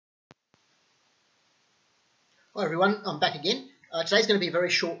Hi everyone, I'm back again. Today's going to be a very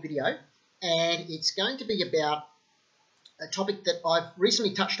short video, and it's going to be about a topic that I've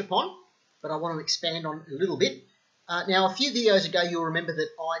recently touched upon, but I want to expand on a little bit. Now, a few videos ago, you'll remember that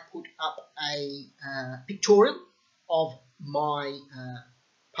I put up a pictorial of my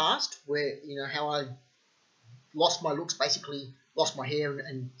past, where how I lost my looks, basically lost my hair,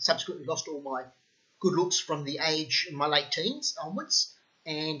 and subsequently lost all my good looks from the age in my late teens onwards.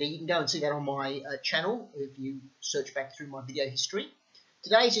 And you can go and see that on my channel if you search back through my video history.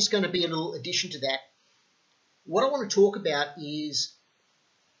 Today is just going to be a little addition to that. What I want to talk about is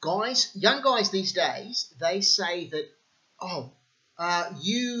young guys these days, they say that,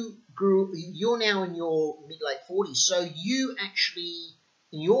 you're now in your mid-late 40s, so you actually,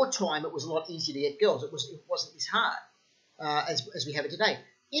 in your time, it was a lot easier to get girls. It wasn't as hard as we have it today.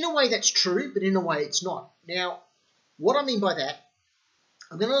 In a way, that's true, but in a way, it's not. Now, what I mean by that,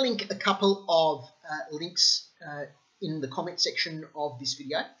 I'm going to link a couple of links in the comment section of this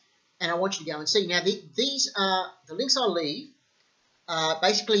video, and I want you to go and see. Now, these are the links I leave.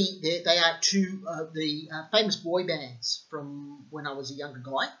 Basically, they are to the famous boy bands from when I was a younger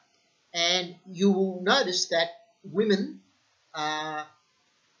guy, and you will notice that women,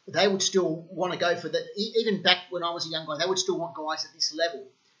 they would still want to go for that. Even back when I was a young guy, they would still want guys at this level.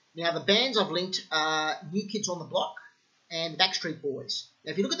 Now, the bands I've linked are New Kids on the Block and Backstreet Boys.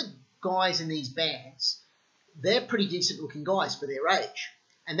 Now, if you look at the guys in these bands, they're pretty decent-looking guys for their age.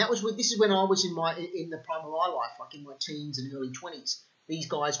 And this is when I was in the prime of my life, like in my teens and early 20s. These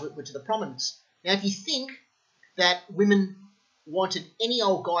guys were to the prominence. Now, if you think that women wanted any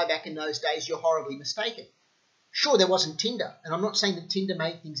old guy back in those days, you're horribly mistaken. Sure, there wasn't Tinder, and I'm not saying that Tinder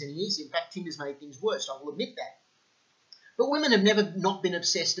made things any easier. In fact, Tinder's made things worse, I will admit that. But women have never not been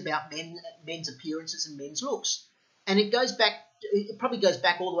obsessed about men's appearances and men's looks. And it probably goes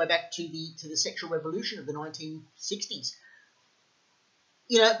back all the way back to the sexual revolution of the 1960s.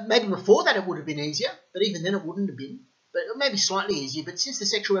 Maybe before that it would have been easier, but even then it wouldn't have been. But maybe slightly easier. But since the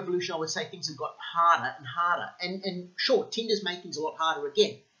sexual revolution, I would say things have got harder and harder. And sure, Tinder's made things a lot harder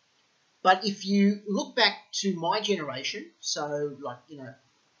again. But if you look back to my generation, so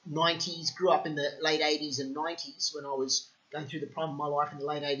 90s, grew up in the late 80s and 90s when I was going through the prime of my life in the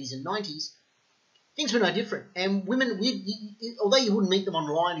late 80s and 90s, things were no different. And women, although you wouldn't meet them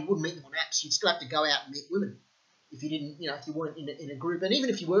online, you wouldn't meet them on apps, you'd still have to go out and meet women if you didn't, if you weren't in a group. And even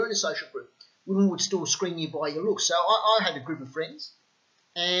if you were in a social group, women would still screen you by your looks. So I had a group of friends,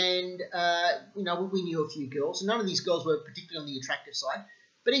 and we knew a few girls, and none of these girls were particularly on the attractive side,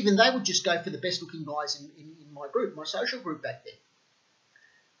 but even they would just go for the best-looking guys in my group, my social group back then.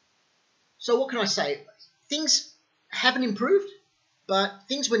 So what can I say? Things haven't improved, but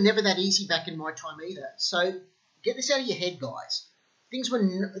things were never that easy back in my time either. So get this out of your head, guys.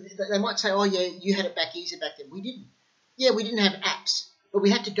 They might say, oh, yeah, you had it back easier back then. We didn't. Yeah, we didn't have apps, but we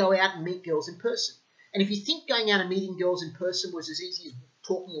had to go out and meet girls in person. And if you think going out and meeting girls in person was as easy as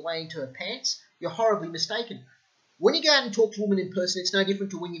talking your way into her pants, you're horribly mistaken. When you go out and talk to a woman in person, it's no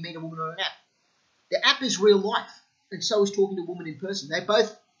different to when you meet a woman on an app. The app is real life, and so is talking to a woman in person. They're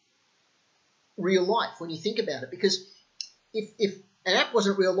both real life when you think about it, because if an app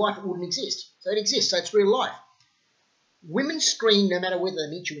wasn't real life, it wouldn't exist. So it exists, so it's real life. Women screen no matter whether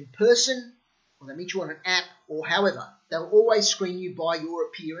they meet you in person or they meet you on an app or however. They'll always screen you by your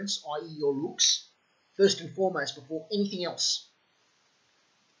appearance, i.e. your looks, first and foremost, before anything else.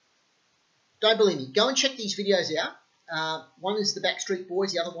 Don't believe me. Go and check these videos out. One is the Backstreet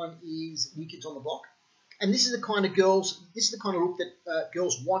Boys. The other one is New Kids on the Block. And this is the kind of look that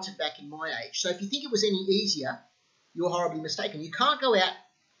girls wanted back in my age. So if you think it was any easier, you're horribly mistaken. You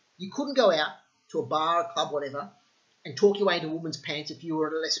couldn't go out to a bar, a club, whatever, and talk your way into a woman's pants if you were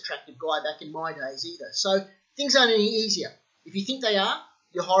a less attractive guy back in my days either. So things aren't any easier. If you think they are,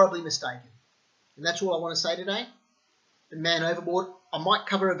 you're horribly mistaken. And that's all I want to say today. And man overboard, I might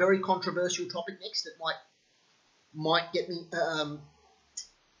cover a very controversial topic next that might get me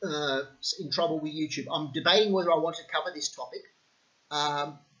in trouble with YouTube. I'm debating whether I want to cover this topic,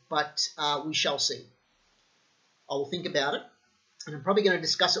 but we shall see. I will think about it, and I'm probably going to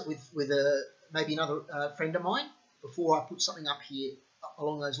discuss it with maybe another friend of mine before I put something up here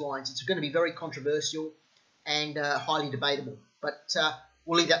along those lines. It's going to be very controversial and highly debatable, but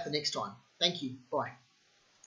we'll leave that for next time. Thank you. Bye.